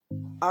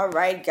All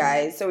right,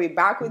 guys. So we're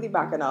back with the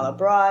Bacchanal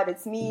Abroad.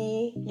 It's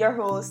me, your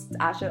host,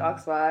 Ashton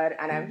Oxford,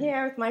 and I'm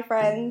here with my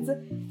friends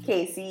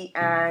Casey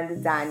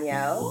and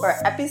Danielle for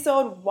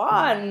episode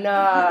 1.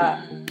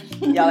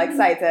 Y'all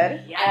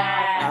excited?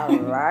 Yeah. All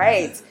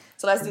right.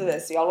 So let's do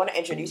this. Y'all want to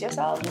introduce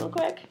yourselves real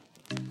quick?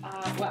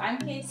 Well, I'm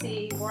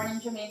Casey, born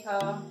in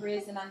Jamaica,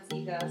 raised in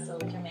Antigua, so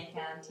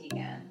Jamaican,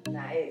 Antiguan.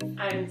 Nice.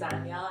 I'm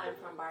Danielle. I'm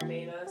from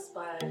Barbados,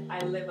 but I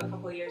live a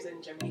couple years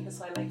in Jamaica,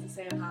 so I like to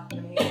say I'm half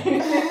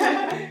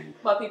Jamaican.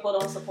 But people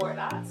don't support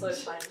that, so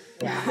it's fine.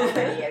 Yeah, how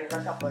many years?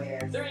 A couple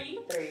years? 3.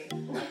 3.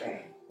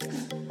 Okay.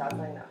 That's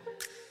enough.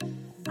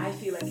 I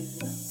feel like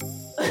it's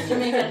enough.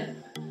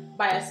 Jamaican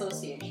by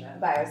association.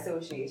 By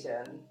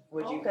association,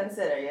 would you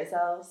consider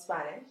yourself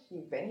Spanish?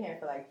 You've been here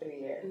for like 3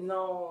 years.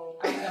 No.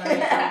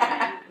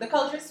 The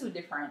culture is too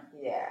different.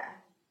 Yeah.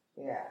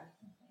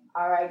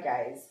 Alright,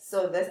 guys.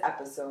 So this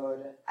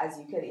episode, as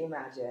you could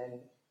imagine,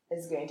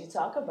 is going to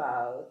talk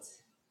about,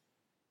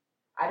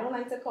 I don't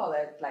like to call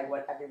it like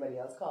what everybody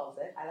else calls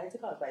it. I like to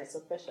call it by its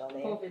official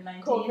name.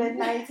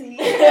 COVID-19.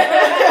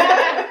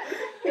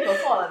 People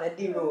calling it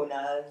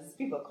Deronas.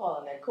 People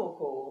calling it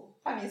Coco.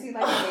 Have you seen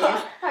like the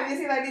names? Have you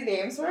seen like the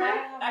names for it?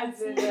 I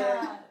did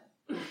that.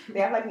 They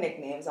have like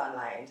nicknames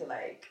online to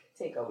like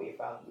take away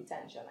from the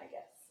tension, I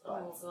guess.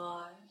 Oh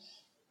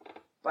gosh.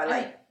 But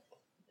like,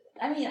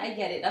 I mean, I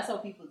get it. That's how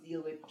people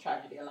deal with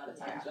tragedy a lot of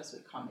times, just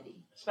with comedy.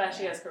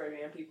 Especially as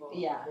Caribbean people.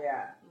 Yeah.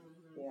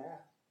 Mm-hmm. Yeah.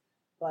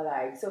 But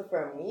like, so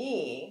for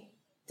me,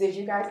 did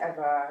you guys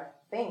ever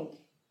think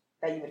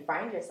that you would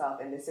find yourself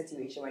in this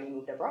situation when you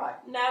moved abroad?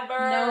 Never.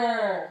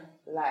 No.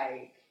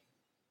 Like,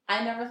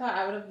 I never thought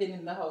I would have been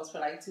in the house for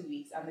like 2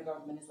 weeks, and the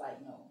government is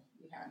like, no,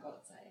 you can't go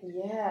outside.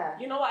 yeah.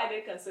 You know what I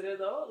did consider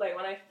though? Like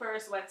when I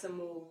first went to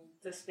move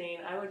to Spain,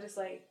 I was just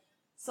like,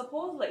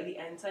 suppose like the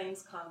end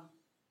times come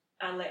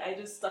and like I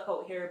just stuck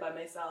out here by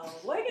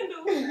myself. What I can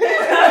do?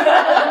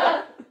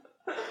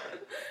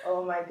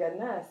 Oh my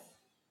goodness.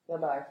 Go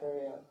back for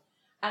real.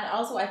 And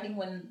also, I think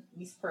when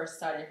we first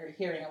started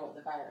hearing about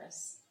the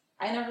virus,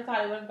 I never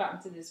thought it would have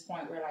gotten to this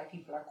point where like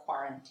people are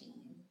quarantined.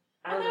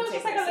 I And don't it was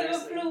take just like it a little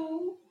seriously.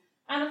 flu,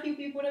 and a few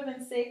people would have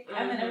been sick,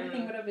 and then Mhm.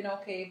 everything would have been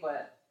okay,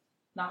 but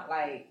not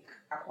like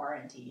a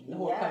quarantine. The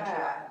whole country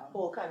locked down.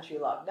 Whole country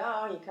locked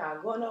down. You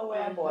can't go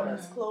nowhere. Mhm.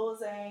 Borders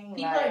closing.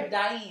 People like, are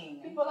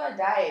dying. People are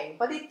dying.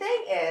 But the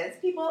thing is,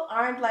 people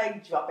aren't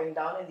like dropping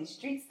down in the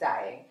streets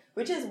dying,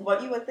 which is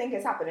what you would think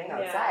is happening Yeah.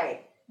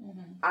 outside.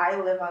 Mm-hmm. I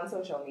live on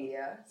social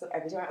media, so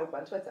every time I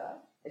open Twitter,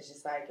 it's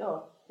just like,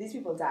 oh, these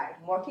people died.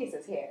 More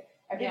cases here.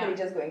 Everybody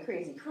just going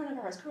crazy.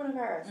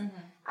 Coronavirus.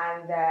 Mm-hmm.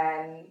 And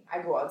then I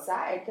go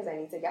outside because I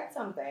need to get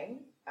something,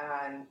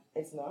 and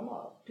it's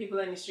normal. People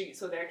in the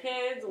streets with their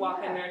kids,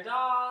 walking Yeah. their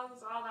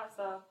dogs, all that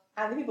stuff.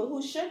 And the people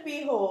who should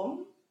be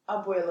home,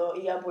 abuelo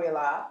y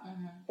abuela,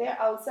 Mm-hmm. they're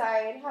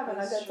outside having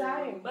That's a good true.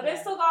 time. But they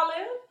still gotta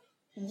live.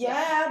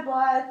 Yeah,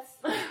 but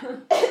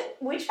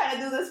we're trying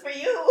to do this for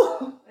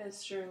you.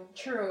 It's true.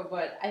 True,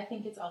 but I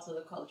think it's also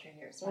the culture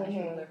here. Spanish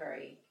Mhm. people are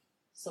very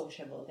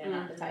sociable. They're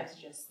not the type to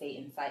just stay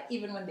inside,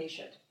 even when they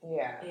should.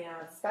 Yeah.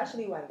 Yeah.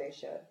 Especially when they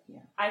should.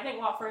 I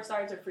think what first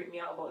started to freak me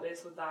out about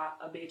this was that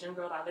a Bajan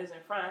girl that lives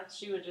in France,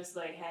 she was just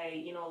like, hey,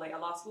 you know, like a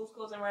lot of schools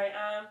closing where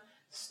I am,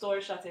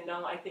 stores shutting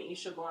down, I think you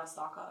should go and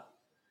stock up.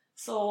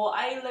 So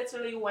I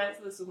literally went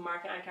to the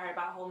supermarket and carried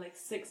back home like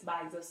 6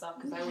 bags of stuff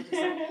because I was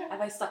just like,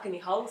 have I stuck in the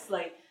house?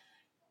 Like,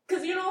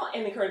 because you know,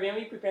 in the Caribbean,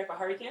 we prepare for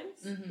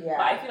hurricanes. Mm-hmm. Yeah.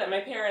 But I feel like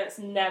my parents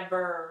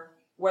never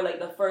were like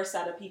the first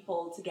set of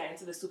people to get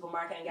into the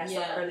supermarket and get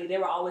stuff Yeah. early. They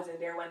were always in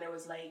there when there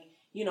was like,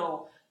 you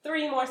know,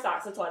 3 more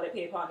stacks of toilet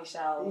paper on the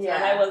shelves. Yeah.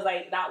 And I was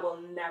like, that will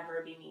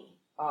never be me.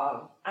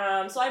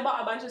 So I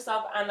bought a bunch of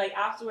stuff, and like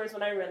afterwards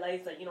when I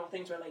realized that, you know,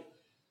 things were like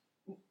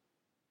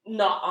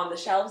not on the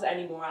shelves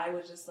anymore, I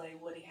was just like,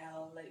 what the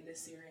hell, like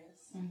this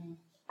serious? Mm-hmm.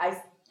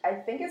 I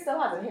think it still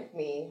hasn't hit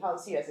me how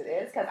serious it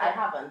is because I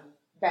haven't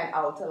been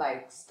out to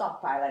like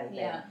stockpile anything.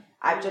 Yeah.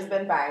 I've just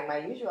been buying my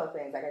usual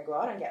things. Like I go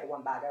out and get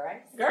 1 bag of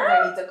rice 'cause Girl.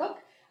 I need to cook,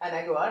 and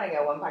I go out and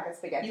get 1 pack of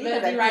spaghetti. You 'cause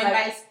live I the feel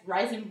like-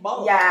 rice in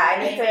bulk. Yeah,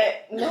 I need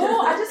to.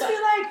 No, I just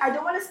feel like I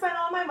don't want to spend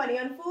all my money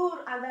on food,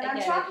 and then I I'm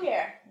get trapped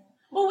here.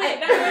 But wait,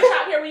 that's your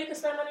shop here where you can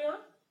spend money on?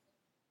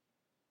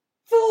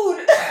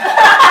 Food.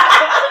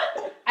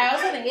 I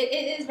also think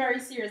it is very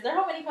serious. There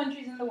are how many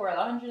countries in the world?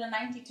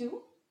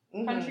 192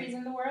 Mhm. countries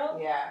in the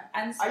world? Yeah.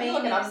 And Are Spain you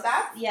looking up is-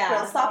 stats? Yeah.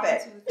 Girl, stop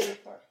it. 1, 2, 3,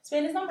 4.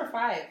 Spain is number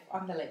 5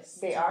 on the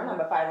list. They are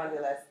number 5 on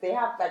the list. They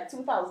have like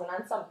 2,000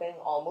 and something,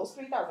 almost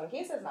 3,000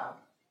 cases now.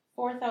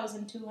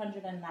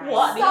 4,209.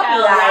 What the Stop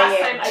hell? lying. Last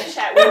time I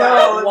checked, we were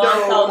No, at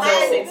no.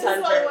 This is what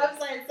the 1,600.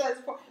 website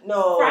says.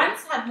 No.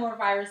 France had more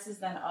viruses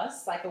than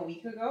us like a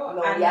week ago.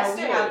 No, and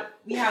yesterday. now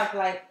we have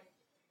like,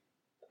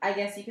 I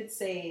guess you could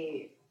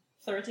say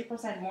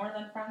 30% more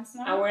than France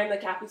now. And we're in the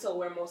capital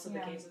where most of the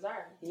Yeah. cases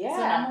are. Yeah.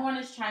 So number 1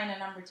 is China,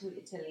 number 2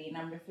 Italy,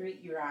 number 3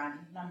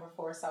 Iran, number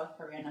 4 South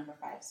Korea, number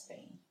 5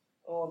 Spain.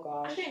 Oh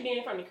I gosh. think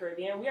being from the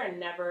Caribbean, we are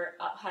never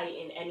up high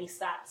in any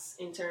stats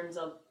in terms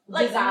of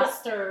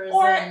disasters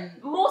or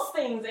and most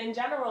things in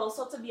general.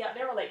 So to be up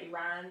there with like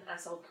Iran and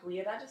South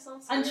Korea, that just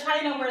sounds and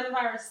scary. China, where the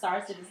virus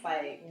started, is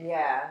like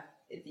Yeah.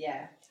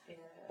 yeah. Yeah.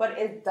 But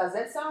does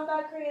it sound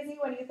that crazy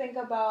when you think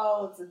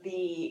about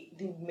the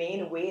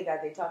main way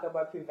that they talk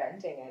about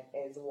preventing it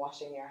is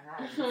washing your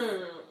hands?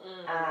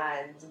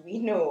 And we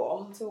know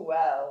all too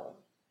well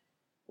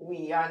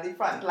we are on the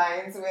front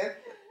lines with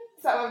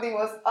some of the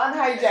most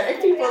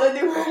unhygienic people in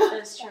the world.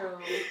 That's true.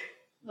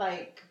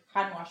 Like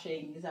hand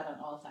washing is at an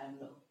all-time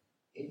low.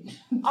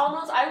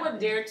 Almost, I would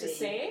dare to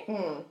say,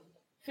 Hmm.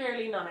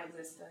 fairly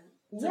non-existent.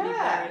 To be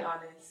Yeah. very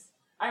honest.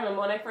 I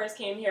remember when I first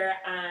came here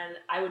and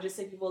I would just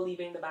see people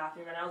leaving the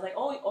bathroom and I was like,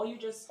 oh,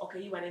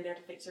 you went in there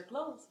to fix your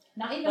clothes.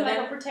 Not even But like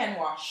then- a pretend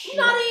wash.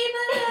 Not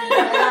even.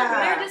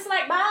 Yeah. They're just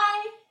like,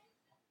 bye.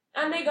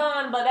 And they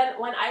gone. But then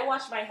when I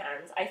washed my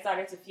hands, I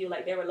started to feel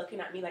like they were looking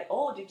at me like,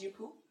 oh, did you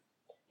poop?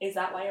 Is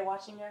that why you're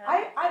washing your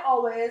hands? I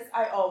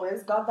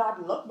always got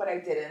that look, but I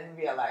didn't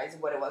realize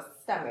what it was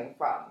stemming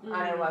from.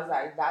 And it was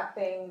like that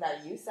thing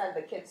that you said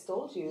the kids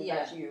told you Yeah.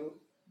 that you,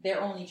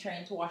 They're only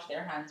trained to wash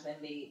their hands when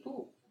they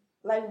poop.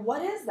 like,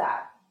 what is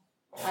that?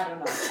 I don't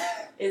know.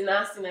 It's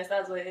nastiness,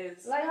 that's what it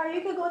is. Like how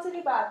you could go to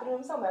the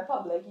bathroom somewhere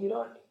public, you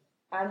don't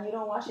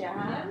wash your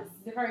hands?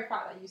 The very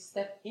fact that you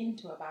step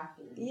into a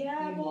bathroom.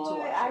 Yeah, you need to boy,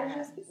 wash I your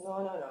just hands.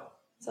 no.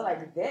 So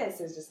like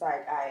this is just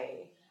like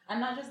And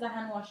not just the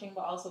hand washing,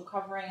 but also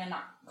covering and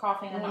not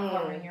coughing and not Mm.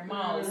 covering your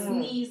mouth, Mm.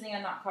 sneezing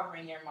and not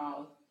covering your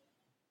mouth.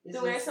 It's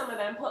The way just- some of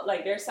them put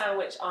like their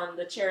sandwich on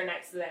the chair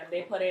next to them,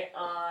 they put it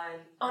on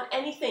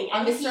anything,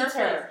 on any the heater.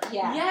 surface.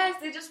 Yeah.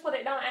 Yes, they just put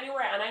it down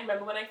anywhere. And I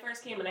remember when I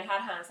first came and I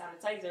had hand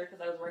sanitizer because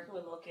I was working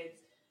with little kids.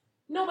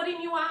 Nobody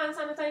knew what hand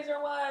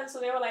sanitizer was, so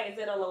they were like, "Is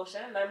it a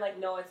lotion?" And I'm like,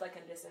 "No, it's like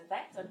a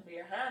disinfectant for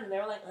your hands." And they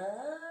were like,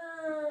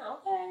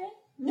 okay."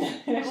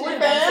 Who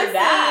invented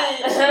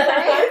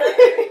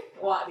that?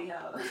 What the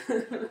hell?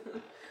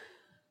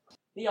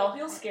 Do y'all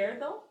feel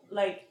scared though?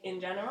 Like in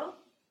general?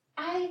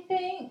 I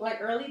think, like,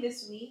 early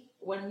this week,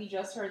 when we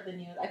just heard the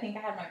news, I think I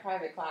had my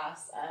private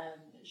class, and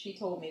she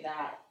told me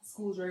that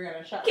schools were going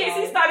to shut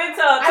Casey down. started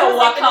to I was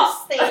walk like in a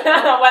up state.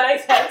 when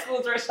I said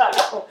schools were shut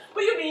down. What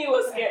do you mean you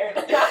were scared?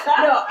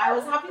 No, I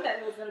was happy that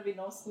there was going to be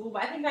no school,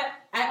 but I think that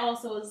I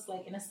also was,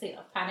 like, in a state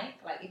of panic.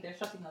 Like, if they're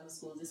shutting down the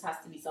schools, this has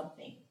to be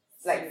something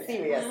like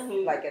serious,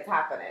 Mhm. like it's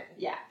happening.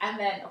 Yeah, and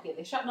then, okay,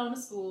 they shut down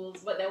the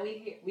schools, but then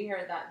we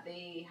heard that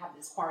they have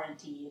this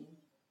quarantine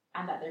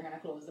and that they're going to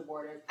close the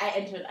borders. I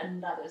entered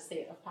another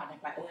state of panic,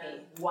 like,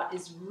 okay, what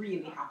is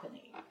really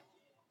happening?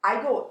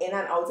 I go in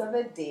and out of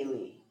it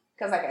daily.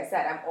 Because like I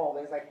said, I'm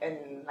always like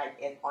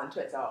on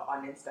Twitter,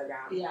 on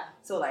Instagram. Yeah.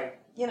 So like,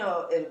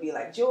 it'll be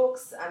like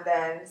jokes and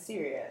then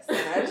serious.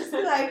 And I just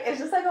be like, it's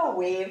just like a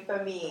wave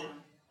for me.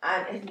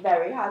 And it's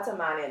very hard to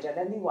manage. And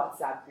then the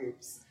WhatsApp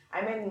groups.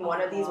 I'm in one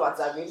of these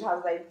WhatsApp groups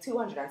has like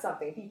 200 and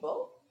something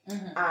people.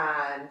 Mm-hmm.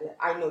 And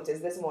I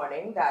noticed this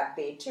morning that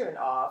they turned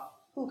off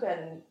who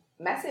can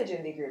message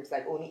in the groups.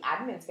 Like only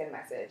admins can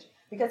message.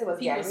 Because it was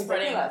People getting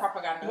spreading ridiculous.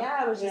 propaganda.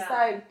 Yeah, it was just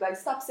like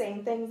stop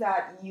saying things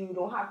that you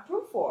don't have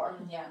proof for.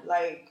 Yeah.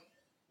 Like,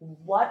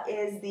 what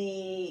is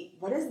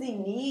the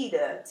need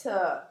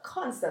to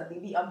constantly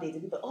be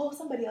updating people? Oh,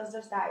 somebody else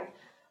just died.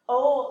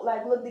 Oh,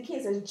 like look, the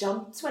cases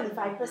jumped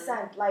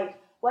 25%. Like,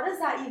 what does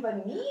that even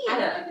mean? I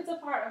don't know if it's a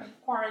part of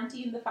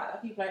quarantine, the fact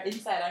that people are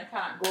inside and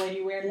can't go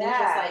anywhere. They're Yeah.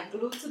 just like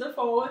glued to the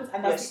phones,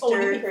 and that's the You're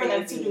only stir thing for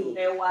them to crazy. do.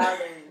 They're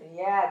wilding.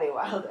 Yeah, they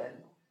wildin'.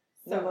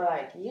 So So- we're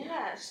like,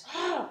 yeah,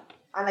 shut up.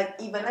 And like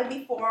even like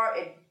before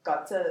it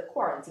got to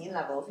quarantine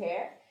levels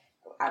here,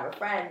 I have a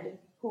friend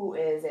who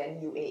is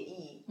in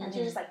UAE, and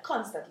she's just like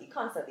constantly.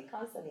 And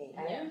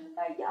Yeah. I'm just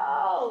like,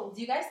 yo.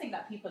 Do you guys think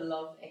that people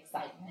love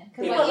excitement?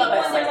 Because People like, love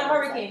even when there's a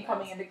excitement. hurricane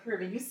coming in the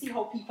Caribbean, you see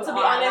how people To are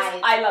be honest,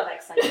 like, I love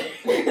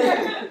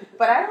excitement.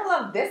 But I don't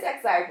love this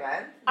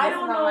excitement. I This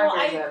don't is not know.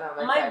 my version of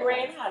My excitement.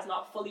 brain has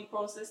not fully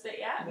processed it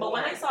yet. Me But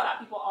when I either. saw that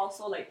people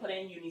also like put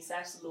in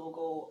UNICEF's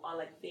logo on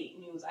like fake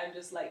news, I'm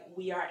just like,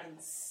 we are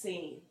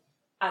insane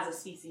as a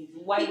species.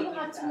 Why would people we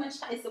have do too that? much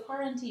time. It's the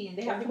quarantine.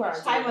 They It's have the too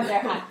much quarantine. time on their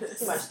hands.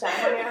 Too much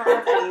time on your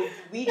hands.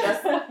 And we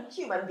just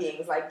human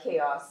beings like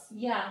chaos.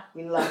 Yeah.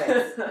 We love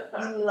it.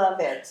 We love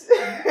it.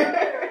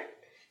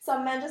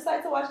 Some men just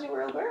like to watch the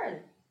world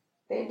burn.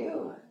 They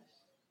do.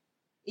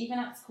 Even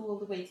at school,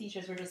 the way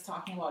teachers were just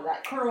talking about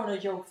like corona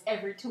jokes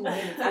every 2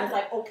 minutes. I was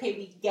like, okay,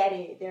 we get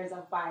it. There's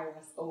a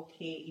virus.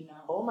 Okay,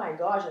 Oh my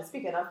gosh! And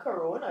speaking of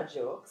corona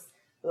jokes,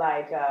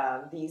 like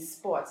these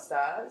sports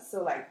stars,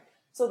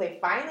 so they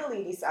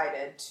finally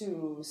decided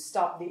to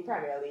stop the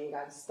Premier League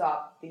and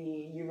stop the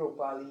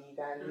Europa League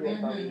and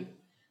UEFA Mhm. League.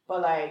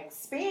 But like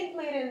Spain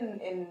played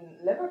in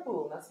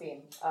Liverpool, not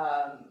Spain,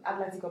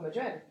 Atletico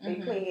Madrid. They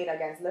Mhm. played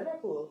against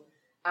Liverpool,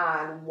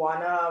 and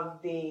one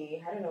of the,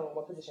 I don't know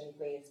what position he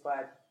plays,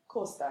 but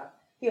Costa,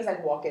 he was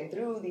like walking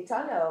through the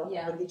tunnel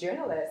Yeah. with the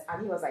journalist,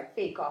 and he was like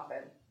fake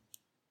coughing.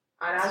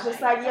 And I was Oh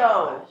just my like, yo,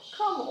 gosh.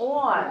 come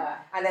on. Yeah.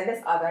 And then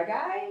this other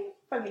guy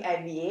from the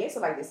NBA, so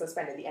like they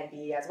suspended the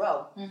NBA as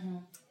well. Mm-hmm.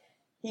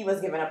 he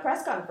was given a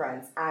press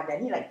conference and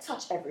then he like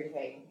touched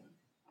everything.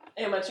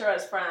 Immature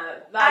as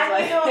friend.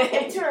 And you know,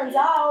 it turns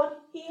out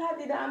he had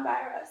the damn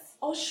virus.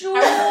 Oh shoot!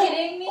 Are you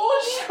kidding me?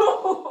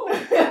 Oh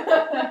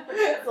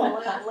shoot! So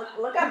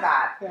look at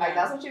that. Yeah. Like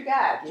that's what you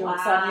get. You're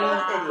Jokes an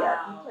on idiot.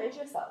 You played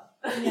yourself.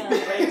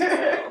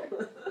 Yeah.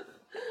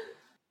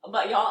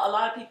 But y'all, a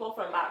lot of people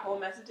from back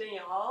home messaging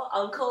y'all,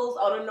 uncles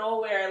out of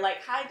nowhere, like,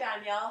 "Hi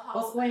Danielle,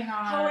 What's going on?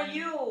 how are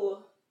you?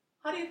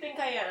 How do you think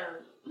I am?"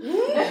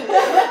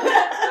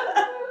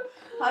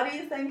 How do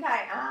you think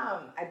I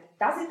am?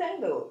 That's the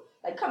thing though.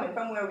 Like coming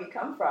from where we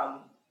come from,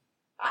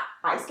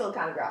 I still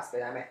can't grasp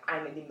it. I mean,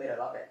 I'm in the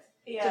middle of it.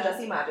 Yeah. So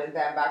just imagine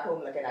them back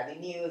home looking at the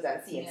news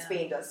and seeing Yeah.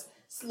 Spain just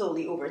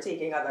slowly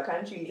overtaking other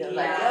countries and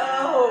Yeah. like,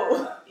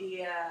 yo.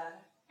 Yeah.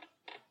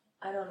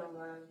 I don't know,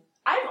 man.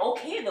 I'm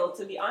okay though,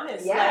 to be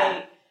honest. Yeah.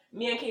 Like,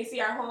 me and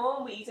Casey are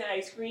home. We eating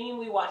ice cream.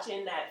 We watching I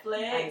need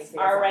Netflix. to get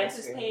Our some rent ice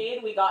is cream.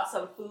 paid. We got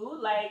some food.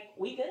 Like,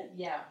 we good.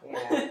 Yeah. Yeah,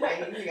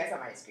 I need to get some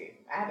ice cream.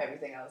 I have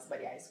everything else but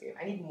the ice cream.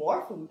 I need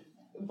more food.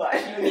 But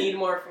You need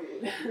more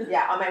food.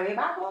 yeah, on my way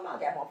back home, I'll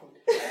get more food.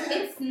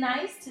 It's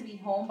nice to be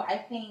home, but I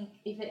think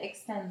if it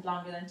extends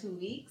longer than 2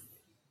 weeks,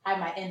 I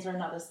might enter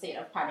another state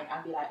of panic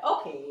and be like,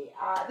 okay,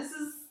 this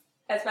is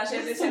Especially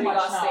if they This is say too we much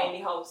gotta stay now. in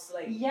the house.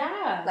 Like,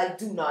 yeah. Like,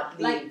 do not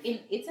leave. Like in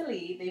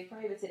Italy, they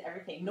prohibited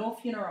everything. No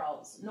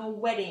funerals, no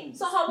weddings,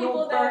 so how no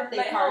people there, birthday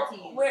like, parties,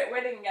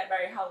 where they can get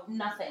married? How?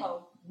 nothing.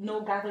 How?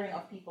 No gathering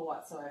of people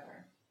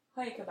whatsoever.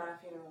 How you can ban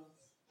funerals?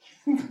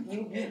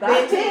 you got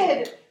They to.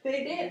 did. They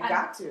You did.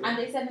 got to. And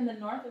they said in the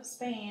north of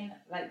Spain,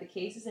 like the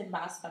cases in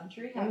Basque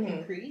Country have Mhm.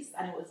 increased,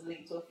 and it was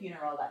linked to a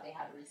funeral that they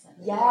had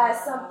recently.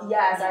 Yes,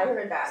 I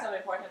heard that. Some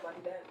important money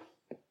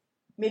then.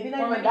 Maybe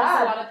not Or even maybe just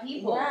that. a lot of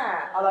people.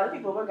 Yeah, a lot of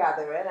people were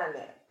gathering,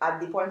 and at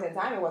the point in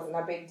time, it wasn't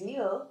a big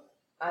deal,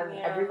 and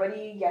Yeah.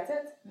 everybody gets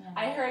it. Yeah.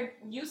 I heard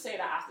you say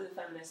that after the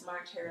feminist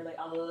march here, like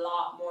a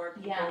lot more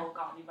people Yeah.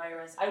 got the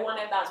virus. I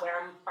wonder if that's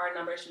where our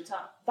numbers shoot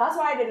up. That's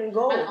why I didn't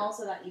go. And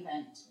also that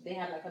event, they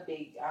had like a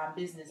big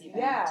business event.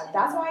 Yeah, in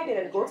that's why I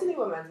didn't go to the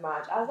women's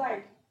march. I was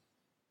like,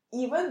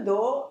 even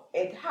though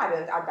it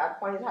hadn't, at that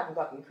point, it hadn't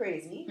gotten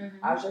crazy, Mhm.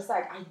 I was just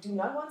like, I do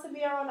not want to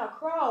be around a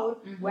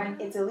crowd Mhm. when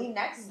Italy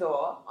next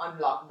door on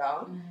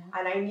lockdown. Mhm.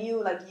 And I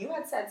knew, like you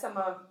had said,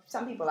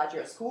 some people at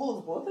your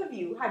schools, both of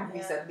you, had Yeah.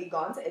 recently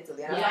gone to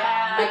Italy. And Yeah.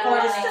 I was like, Before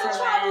we're the still next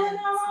traveling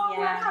event, around,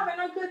 we're yeah. having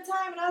a good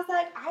time. And I was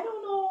like, I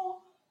don't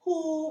know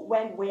who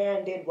went where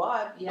and did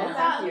what. Yeah. No,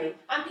 thank you.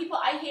 And people,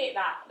 I hate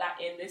that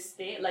in this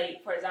state.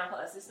 Like, for example,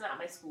 assistant at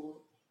my school,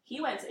 he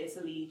went to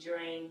Italy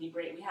during the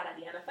break we had at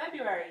the end of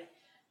February.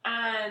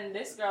 And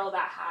this girl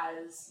that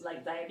has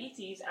like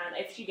diabetes, and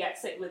if she gets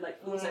sick with like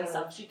flus and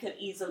stuff, she could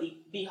easily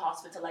be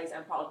hospitalized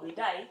and probably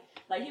die.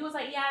 Like, he was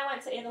like, yeah, I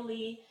went to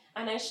Italy,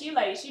 and then she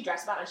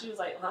dressed back and she was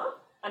like, huh?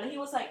 And then he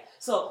was like,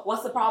 so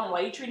what's the problem?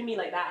 Why are you treating me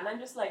like that? And I'm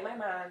just like, my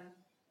man,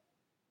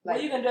 what are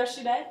you gonna do if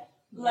she dead?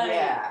 Like,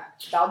 yeah,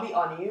 that'll be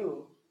on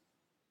you.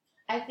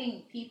 I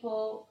think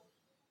people,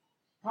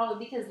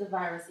 probably because the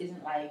virus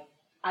isn't like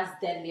as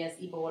deadly as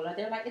Ebola,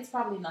 they're like, it's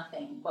probably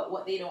nothing. But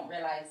what they don't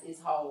realize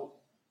is how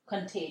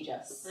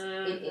contagious it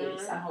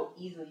is and how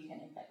easily you can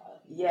infect other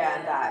people. Yeah,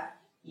 and that.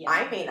 Yeah.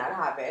 I may not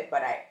have it,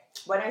 but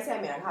when I say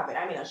I may not have it,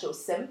 I may not show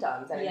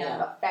symptoms and it may Yeah.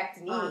 not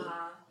affect me,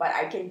 but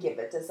I can give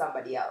it to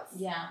somebody else.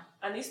 Yeah.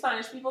 And these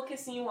Spanish people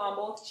kissing you on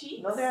both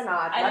cheeks. No, they're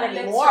not. I Not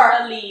anymore.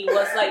 literally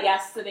was like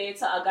yesterday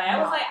to a guy. I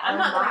was No, like, I'm on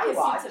not my gonna kiss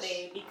watch. you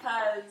today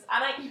because,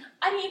 and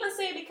I didn't even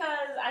say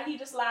because, and he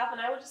just laughed,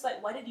 and I was just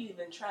like, why did you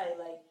even try?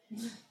 Like,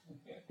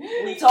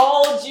 we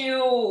told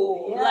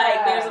you, Yeah.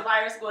 like, there's a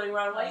virus going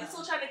around. Why are you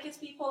still trying to kiss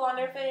people on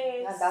their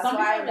face? And that's Some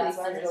why people are that's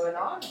really what's serious going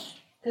with on.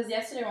 Because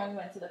yesterday when we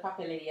went to the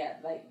Papeleria,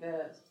 at like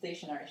the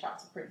stationery shop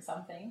to print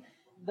something,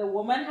 the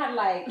woman had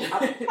like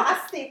a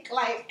plastic,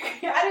 like,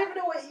 I don't even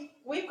know what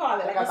we call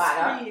it, Like like a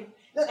banner? screen.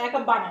 Like a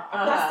banner, a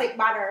Uh-huh. plastic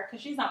banner,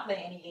 because she's not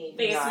playing any games.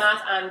 Face Right.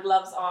 mask and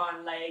gloves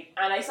on, like,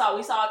 and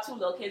we saw two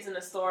little kids in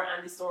the store,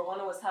 and the store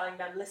owner was telling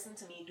them, listen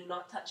to me, do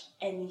not touch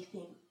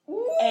anything,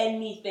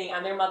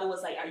 and their mother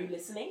was like, are you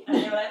listening? And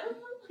they were like,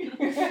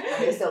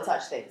 And they still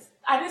touch things.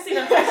 I didn't see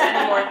them touch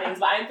any more things,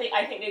 but I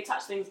think they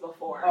touched things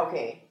before.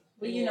 Okay.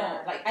 But you know,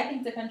 Yeah. like, I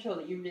think to control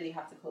it, you really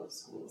have to close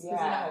schools. Because you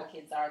know Yeah. how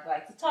kids are. They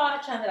like to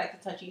touch, and they like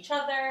to touch each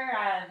other,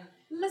 and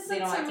Listen they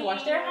don't to like me. to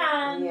wash their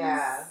hands.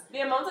 Yeah.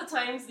 The amount of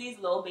times these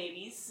little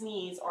babies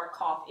sneeze or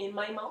cough in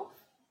my mouth,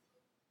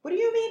 What do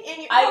you mean?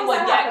 In your, I how's would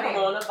that get happening?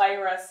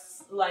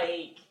 coronavirus,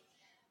 like,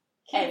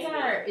 Kids anyway.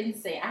 are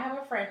insane. I have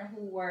a friend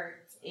who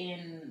worked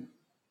in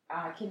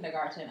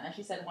kindergarten, and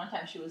she said one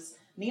time she was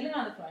kneeling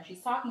on the floor and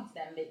she's talking to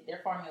them.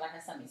 They're forming like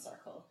a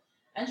semicircle,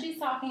 and she's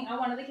talking, and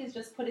one of the kids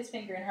just put his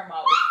finger in her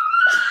mouth.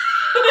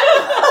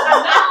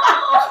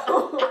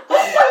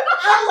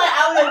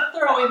 I was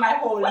throwing my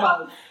whole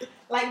mouth,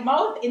 like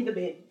mouth in the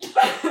bin.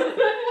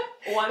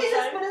 One He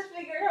just time. put his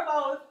finger in her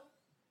mouth.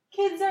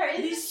 Kids are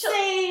These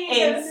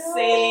insane.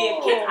 Insane.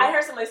 No. Kids, I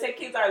heard somebody say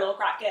kids are little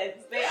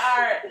crackheads. They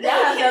are.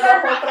 Yeah, kids there's are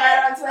a whole crackheads.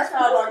 thread on Twitter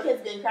about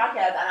kids being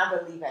crackheads, and I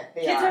believe it.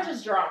 They Kids are. are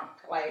just drunk.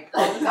 like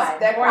all the time.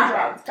 They're More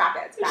crackheads, drunk.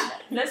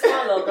 crackheads. This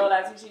one little girl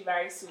that's usually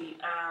very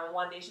sweet.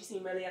 One day she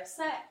seemed really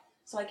upset.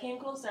 So I came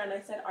closer and I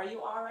said, "Are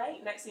you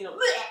alright?" Next thing you know,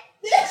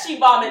 she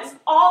vomits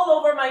all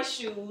over my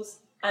shoes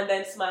and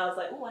then smiles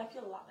like, "Oh, I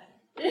feel a lot better."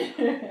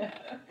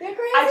 They're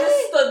crazy. I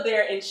just stood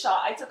there in shock.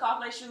 I took off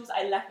my shoes.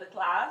 I left the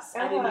class.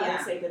 I didn't even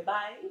Yeah. say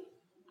goodbye.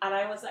 And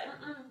I was like,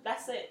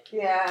 "That's it.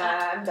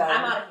 Yeah, I'm done.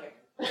 I'm out of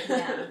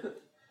here."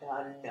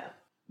 Yeah. Done.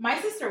 My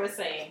sister was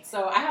saying,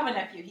 so I have a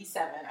nephew, he's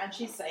 7, and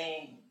she's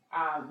saying,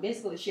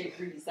 basically she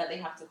agrees that they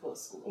have to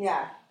close schools.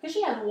 Yeah. Because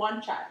she has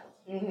one child.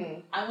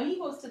 Mm-hmm. And when he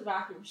goes to the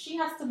bathroom, she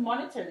has to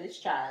monitor this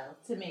child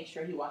to make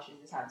sure he washes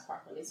his hands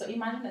properly. So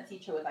imagine a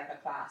teacher with like a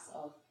class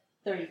of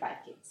 35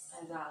 kids.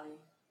 Exactly.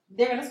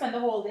 They're going to spend the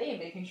whole day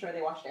making sure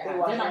they wash their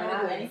hands. They're not going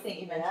to do hands.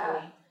 anything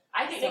eventually.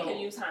 I think So- they can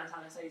use hand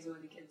sanitizer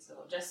with the kids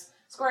though. Just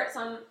squirt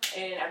some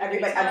in Everybody,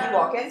 everybody's as you hand.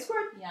 walk in,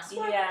 squirt. Yeah.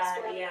 Squirt, Yeah,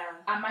 squirt. yeah.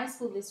 At my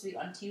school this week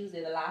on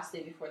Tuesday, the last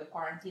day before the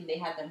quarantine, they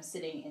had them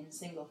sitting in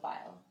single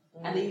file.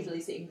 And they usually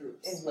sit in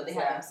groups. In But they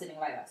groups, had yeah. them sitting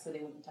like that so they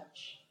wouldn't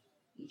touch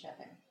each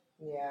other.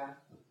 Yeah.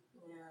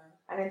 Yeah.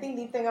 And I think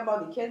the thing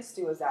about the kids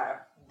too is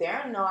that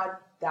they're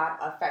not that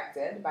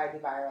affected by the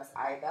virus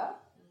either.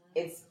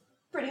 It's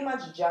pretty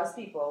much just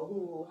people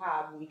who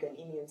have weakened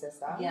immune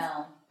systems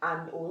Yeah.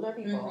 and older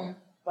people. Mhm.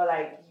 But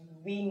like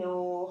we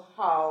know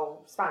how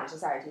Spanish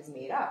society is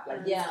made up.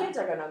 Like Yeah. these kids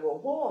are gonna go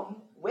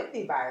home with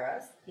the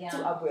virus Yeah. to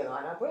abuela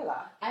and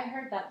abuela. I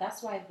heard that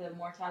that's why the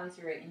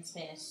mortality rate in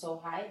Spain is so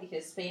high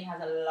because Spain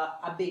has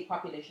a big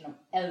population of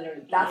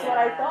elderly people. That's what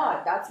I Yeah.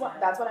 thought. That's Yeah.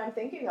 what I'm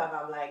thinking of.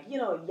 I'm like,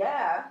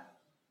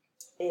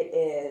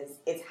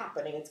 it's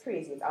happening, it's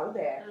crazy, it's out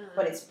there. Mhm.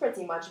 But it's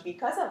pretty much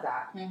because of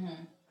that.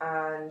 Mm-hmm.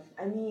 And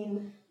I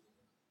mean,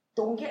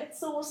 don't get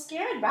so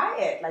scared by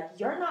it. Like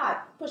you're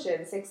not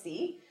pushing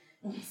 60.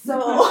 So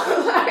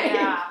like,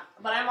 Yeah.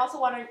 But I'm also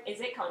wondering, is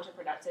it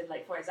counterproductive?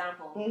 Like, for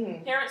example,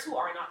 mhm. parents who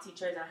are not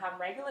teachers and have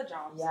regular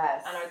jobs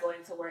Yes. and are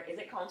going to work, is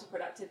it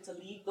counterproductive to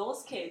leave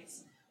those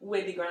kids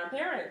with the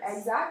grandparents?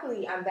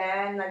 Exactly. And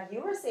then like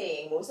you were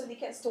saying, most of the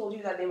kids told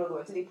you that they were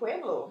going to the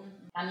Pueblo.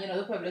 And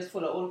the Pueblo is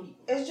full of old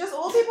people. It's just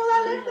old people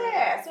that live Mhm.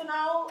 there. So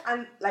now,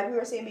 and like we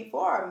were saying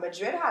before,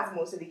 Madrid has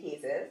most of the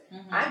cases.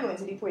 Mm-hmm. I'm going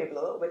to the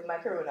Pueblo with my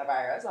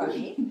coronavirus on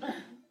me.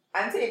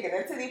 I'm taking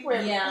it to the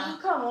Pueblo. Yeah. Oh,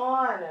 come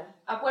on.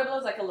 A pueblo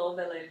is like a little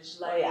village.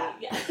 Like, yeah.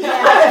 yeah.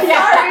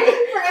 Sorry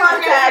for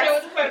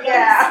context.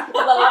 Yeah.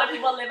 Because a lot of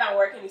people live and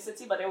work in the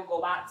city, but they will go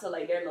back to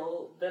like their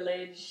little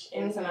village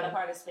in some Mhm. other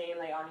part of Spain,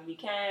 like on the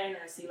weekend,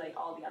 or see like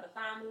all the other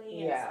family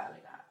and Yeah. stuff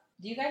like that.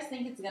 Do you guys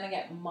think it's going to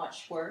get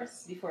much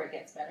worse before it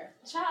gets better?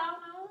 Child,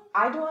 no.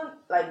 I don't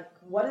like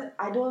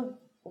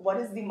what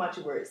is the much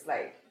worse?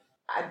 Like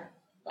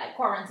Like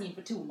quarantine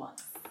for 2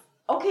 months.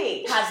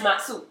 okay. Hazmat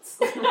suits.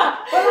 But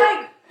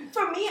like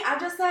for me, I'm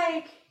just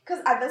like,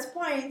 because at this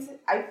point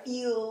I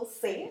feel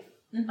safe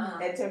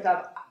Mm-hmm. in terms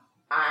of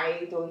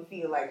I don't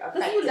feel like Because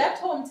affected. you left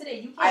home today.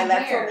 You came I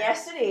left here. home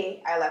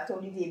yesterday. I left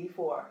home the day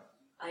before.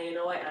 And you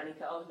know what Annika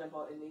talking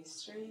about in the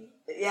street?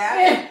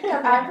 Yeah,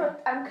 'cause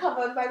I'm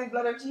covered by the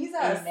blood of Jesus.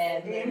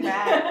 Amen.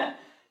 Amen.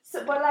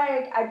 So, but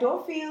like, I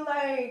don't feel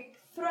like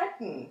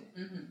threatened.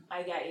 Mm-hmm.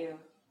 I get you.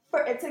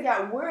 For it to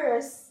get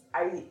worse,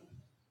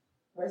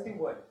 where's the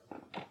word?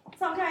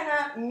 Some kind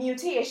of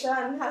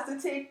mutation has to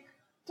take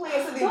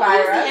place with the Don't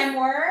use the virus. M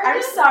word.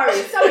 I'm sorry,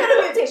 some kind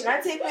of mutation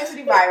has to take place with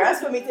the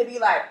virus for me to be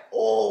like,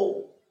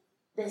 oh,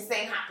 this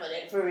thing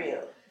happening for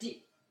real. Do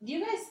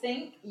you guys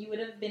think you would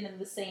have been in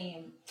the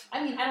same?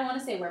 I mean, I don't want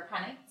to say we're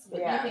panicked, but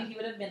do Yeah. you think you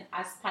would have been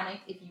as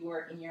panicked if you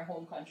were in your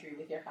home country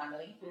with your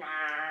family? Nah.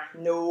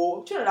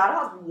 No, Trinidad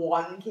has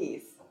one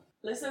case.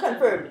 Listen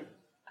Confirmed. to me.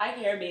 I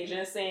hear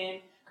Beijing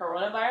saying,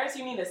 coronavirus,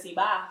 you need a sea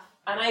bath.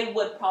 And I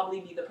would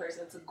probably be the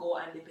person to go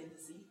and dip in the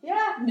sea.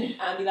 Yeah. And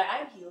be like,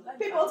 I'm healed. I'm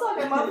People fine."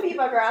 talking about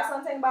fever grass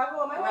and thing back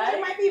home. I want to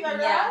Right? my fever Yeah.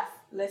 grass.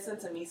 Listen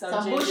to me. Some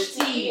Some ginger bush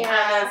tea tea.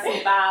 and a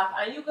sea bath.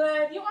 And you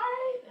good? You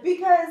alright?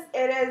 Because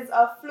it is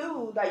a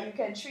flu that you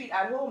can treat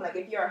at home. Like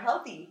if you're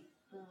healthy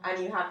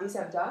and you have these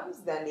symptoms,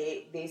 then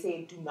they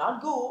say do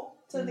not go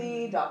to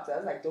the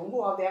doctors. Like don't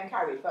go out there and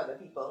carry it for other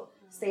people.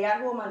 Stay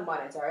at home and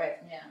monitor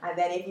it. Yeah. And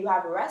then if you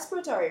have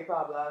respiratory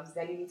problems,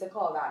 then you need to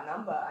call that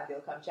number and they'll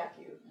come check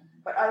you.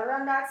 But other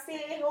than that,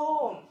 stay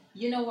home.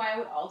 You know why I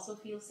would also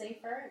feel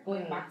safer?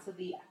 Going Mm. back to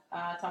the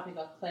topic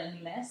of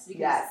cleanliness. Because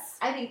Yes.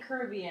 I think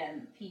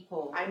Caribbean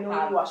people I know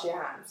have you wash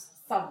your hands.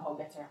 somehow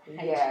better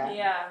hygiene. Yeah.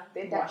 Yeah.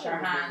 They We wash our definitely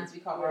do. hands, we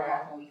cover our Yeah.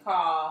 mouth when we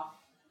cough.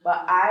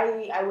 But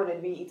I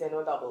wouldn't be eating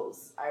no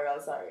doubles. I real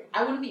sorry.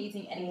 I wouldn't be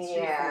eating any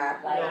street Yeah,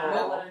 food. Like, no. I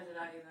no. wouldn't do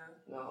that either.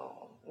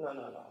 No.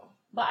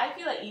 But I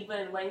feel like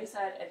even when you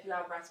said if you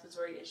have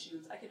respiratory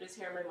issues, I could just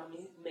hear my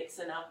mommy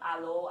mixing up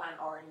aloe and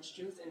orange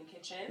juice in the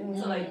kitchen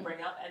to like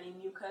bring up any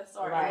mucus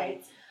or any.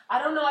 Right. I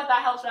don't know if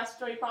that helps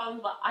respiratory problems,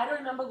 but I don't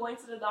remember going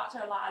to the doctor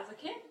a lot as a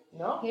kid.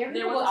 No? Here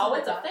There people was go to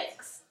always the a doctor.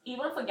 fix,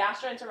 even for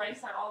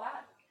gastroenteritis and all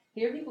that.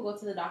 Here people go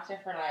to the doctor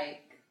for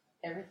like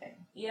everything.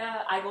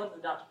 Yeah, I go to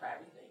the doctor for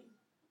everything.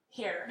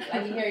 here.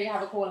 Like here you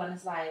have a cold and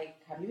it's like,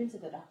 have you been to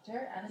the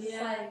doctor? And it's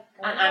Yeah. like,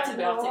 And I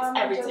antibiotics, know,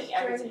 everything.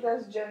 Drink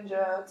this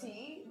ginger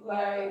tea,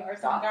 like or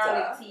some doctor.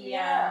 garlic tea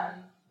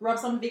and rub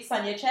some Vicks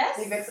on your chest.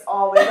 The Vicks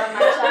always on my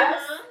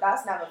chest.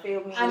 That's never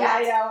failed me And yet.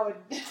 lie down.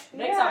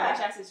 Vicks on my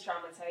chest is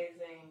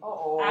traumatizing.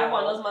 Oh. I have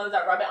one of those mothers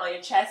that rub it on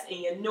your chest and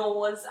your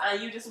nose,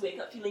 and you just wake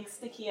up feeling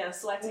sticky and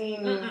sweaty.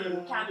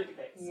 Mm. Can't do the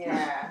Vicks.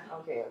 Yeah.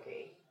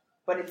 Okay.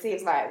 But it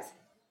saves lives.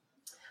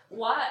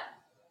 What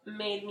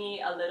made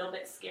me a little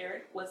bit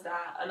scared was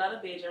that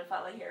another Bajan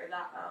fella here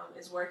that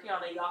is working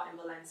on a yacht in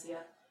Valencia.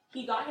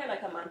 He got here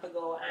like a month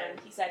ago, and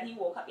he said he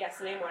woke up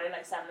yesterday morning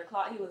like 7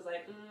 o'clock. He was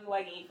like,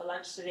 what can you eat for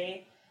lunch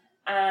today?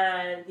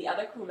 And the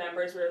other crew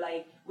members were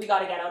like, we got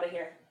to get out of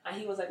here. And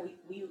he was like, what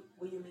do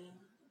you mean?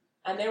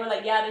 And they were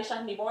like, yeah, they're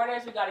shutting the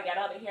borders. We got to get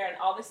out of here. And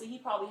obviously, he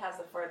probably has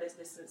the furthest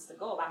distance to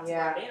go back to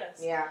Barbados.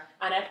 Yeah.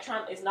 And if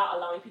Trump is not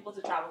allowing people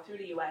to travel through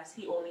the U.S.,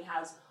 he only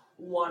has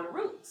one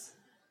route.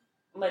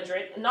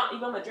 Madrid, not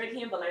even Madrid,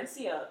 he in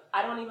Valencia.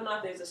 I don't even know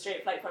if there's a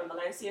straight flight from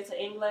Valencia to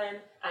England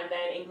and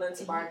then England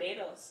to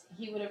Barbados.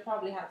 He would have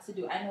probably had to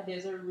do, I know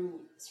there's a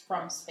route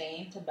from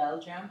Spain to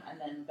Belgium and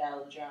then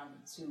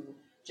Belgium to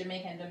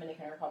Jamaica and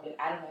Dominican Republic.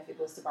 I don't know if it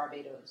goes to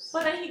Barbados.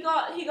 But then he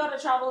got to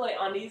travel like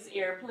on these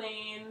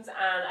airplanes,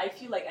 and I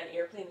feel like an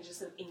airplane is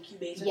just an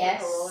incubator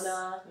for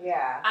Corona.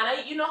 Yeah.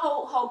 And you know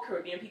how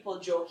Caribbean people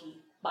jokey,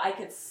 but I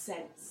could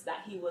sense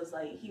that he was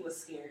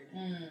scared.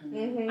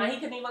 Mm-hmm. And he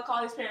couldn't even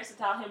call his parents to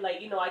tell him like,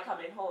 I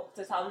coming home,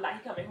 to tell him that he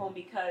coming home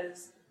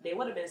because they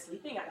would have been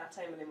sleeping at that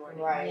time in the morning.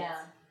 Right.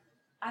 Yeah.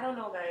 I don't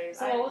know, guys.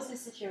 So what was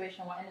his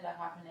situation? What ended up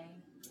happening?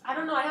 I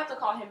don't know. I have to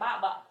call him back,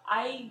 but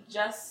I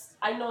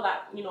know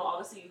that,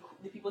 obviously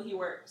the people he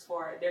works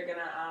for, they're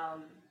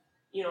gonna,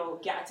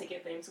 get a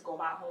ticket for him to go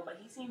back home. But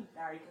he seemed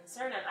very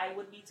concerned, and I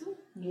would be too.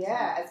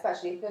 Yeah,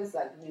 especially because,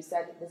 like you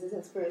said, this is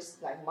his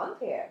first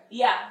month here.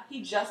 Yeah,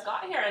 he just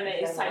got here, and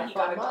it's time he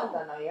gotta go.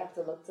 And now you have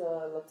to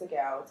look to get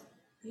out.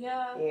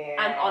 Yeah. Yeah.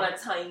 And on a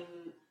time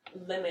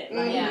limit,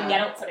 like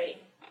get out today.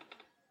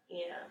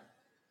 Yeah.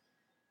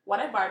 What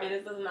if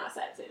Barbados does not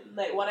accept him?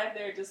 Like, what if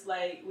they're just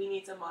like, we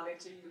need to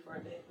monitor you for a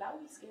bit? That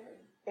would be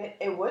scary.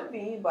 It would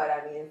be, but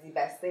I mean, it's the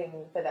best thing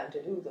for them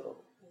to do, though.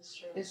 It's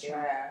true. It's true.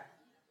 Yeah.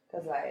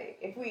 Because, like,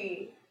 if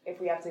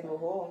we have to go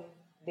home,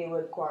 they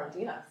would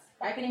quarantine us.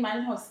 I can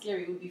imagine how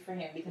scary it would be for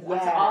him because Yeah.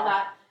 after all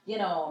that,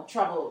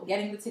 trouble,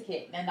 getting the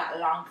ticket, then that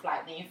long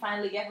flight, then you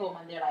finally get home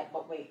and they're like,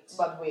 but wait.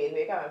 But wait,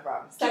 where you coming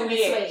from? Send me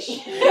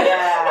switch.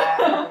 Yeah.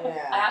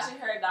 I actually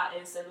heard that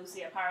in St.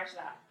 Lucie, a parish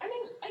that,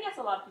 I guess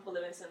a lot of people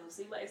live in St.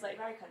 Lucie, but it's like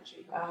very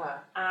country.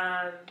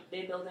 Uh-huh.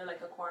 They built in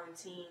like a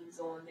quarantine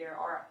zone there,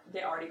 or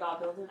they already got a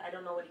building. I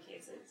don't know what the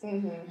case is.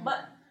 Mm-hmm.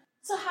 But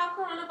to have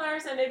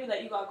coronavirus and maybe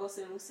like you gotta go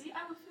St. Lucie,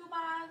 I would feel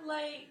bad.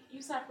 Like,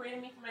 you separated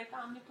me from my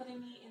family,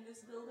 putting me in this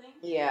building.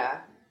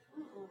 Yeah.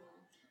 Mm-mm.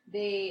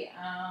 They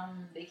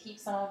keep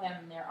some of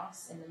them near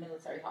us in the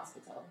military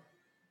hospital.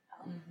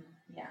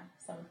 Mm-hmm. Yeah,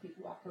 some of the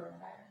people who have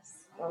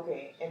coronavirus.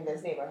 Okay, in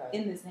this neighborhood.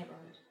 In this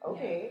neighborhood.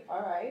 Okay,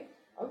 all right.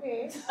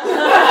 Okay.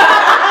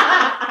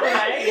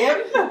 Right?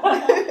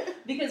 Yep.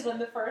 Because when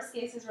the first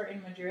cases were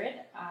in Madrid,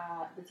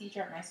 the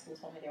teacher at my school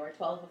told me there were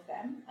 12 of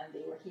them, and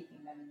they were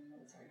keeping them in the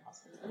military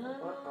hospital.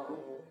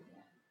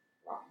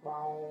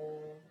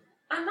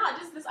 And not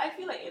just this, I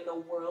feel like in the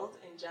world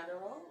in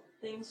general,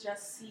 things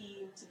just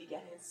seem to be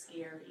getting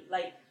scary.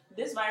 Like,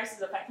 this virus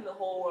is affecting the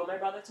whole world. My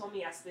brother told me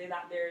yesterday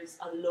that there's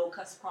a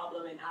locust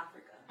problem in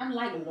Africa. I'm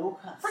like,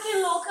 locusts.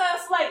 Freaking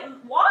locusts! Like,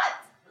 what?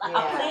 Like,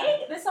 Yeah. a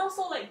plague? This sounds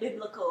so, like,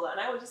 biblical. And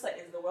I was just like,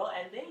 is the world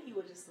ending? He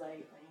was just like,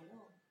 I don't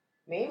know.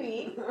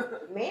 Maybe. What do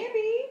you mean,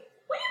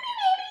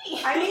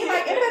 maybe? I mean,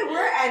 like, if it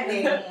were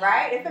ending,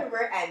 right? If it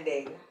were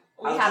ending,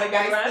 We how had do a you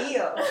good guys run.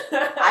 feel?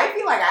 I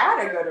feel like I had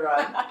a good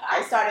run.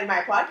 I started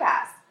my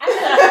podcast.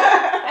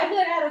 I feel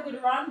like I had a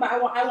good run, but I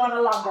want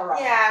a longer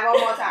run. Yeah, one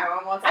more time.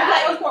 I feel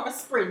like it was more of a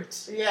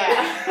sprint.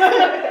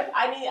 Yeah.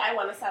 I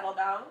want to settle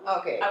down.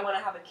 Okay. I want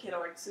to have a kid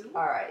or two.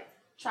 All right.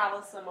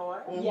 Travel some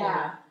more. Mhm.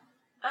 Yeah.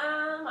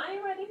 Are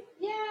you ready?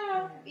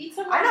 Yeah. Eat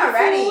some I'm not good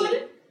ready,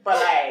 food. but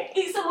like,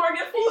 Eat some more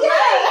good food.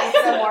 yeah, eat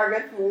some more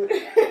good food.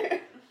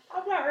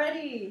 I'm not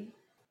ready.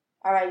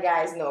 All right,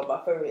 guys. No,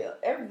 but for real,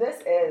 if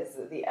this is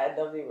the end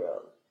of the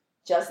world,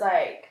 just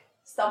like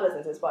stop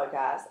listening to this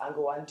podcast and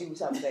go and do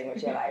something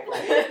with your life.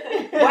 Like,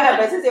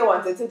 whatever it is you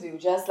wanted to do,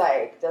 just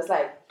like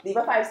leave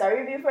a 5-star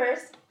review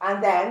first,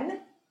 and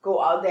then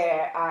go out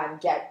there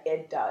and get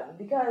it done,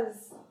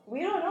 because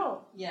we don't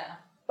know. Yeah.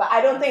 But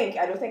I don't think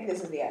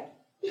this is the end.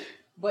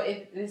 But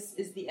if this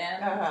is the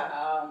end,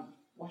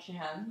 wash your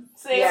hands.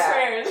 Say your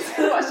prayers.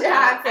 Wash your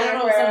hands. I Say don't your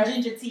know, prayers. some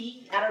ginger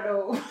tea. I don't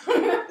know.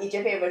 Eat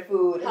your favorite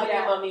food. Hug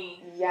your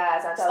mommy.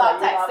 Yes, and tell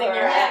Stop her you love texting her.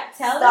 your ex.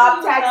 Tell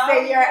Stop them you texting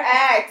love your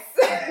ex.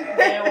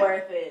 They're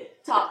worth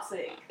it.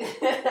 Toxic.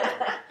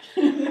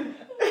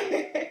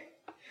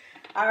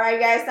 All right,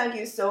 guys. Thank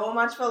you so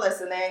much for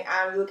listening,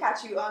 and we'll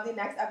catch you on the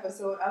next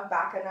episode of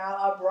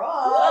Bacchanal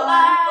Abroad.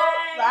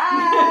 Bye.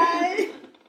 Bye.